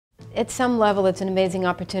At some level, it's an amazing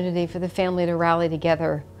opportunity for the family to rally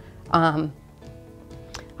together on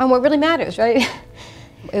what really matters, right?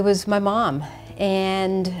 It was my mom,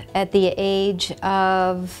 and at the age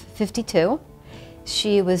of 52,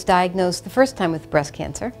 she was diagnosed the first time with breast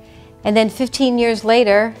cancer, and then 15 years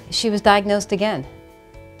later, she was diagnosed again.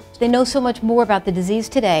 They know so much more about the disease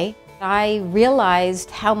today. I realized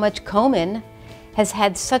how much Komen has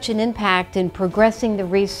had such an impact in progressing the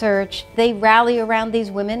research. They rally around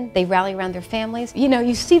these women, they rally around their families. You know,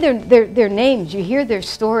 you see their names, you hear their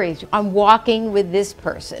stories. I'm walking with this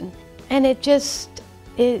person. And it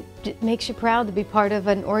makes you proud to be part of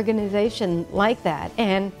an organization like that.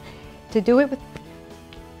 And to do it with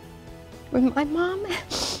my mom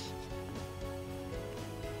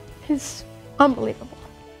is unbelievable.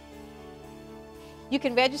 You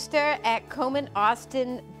can register at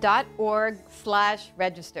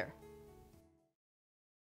KomenAustin.org/register.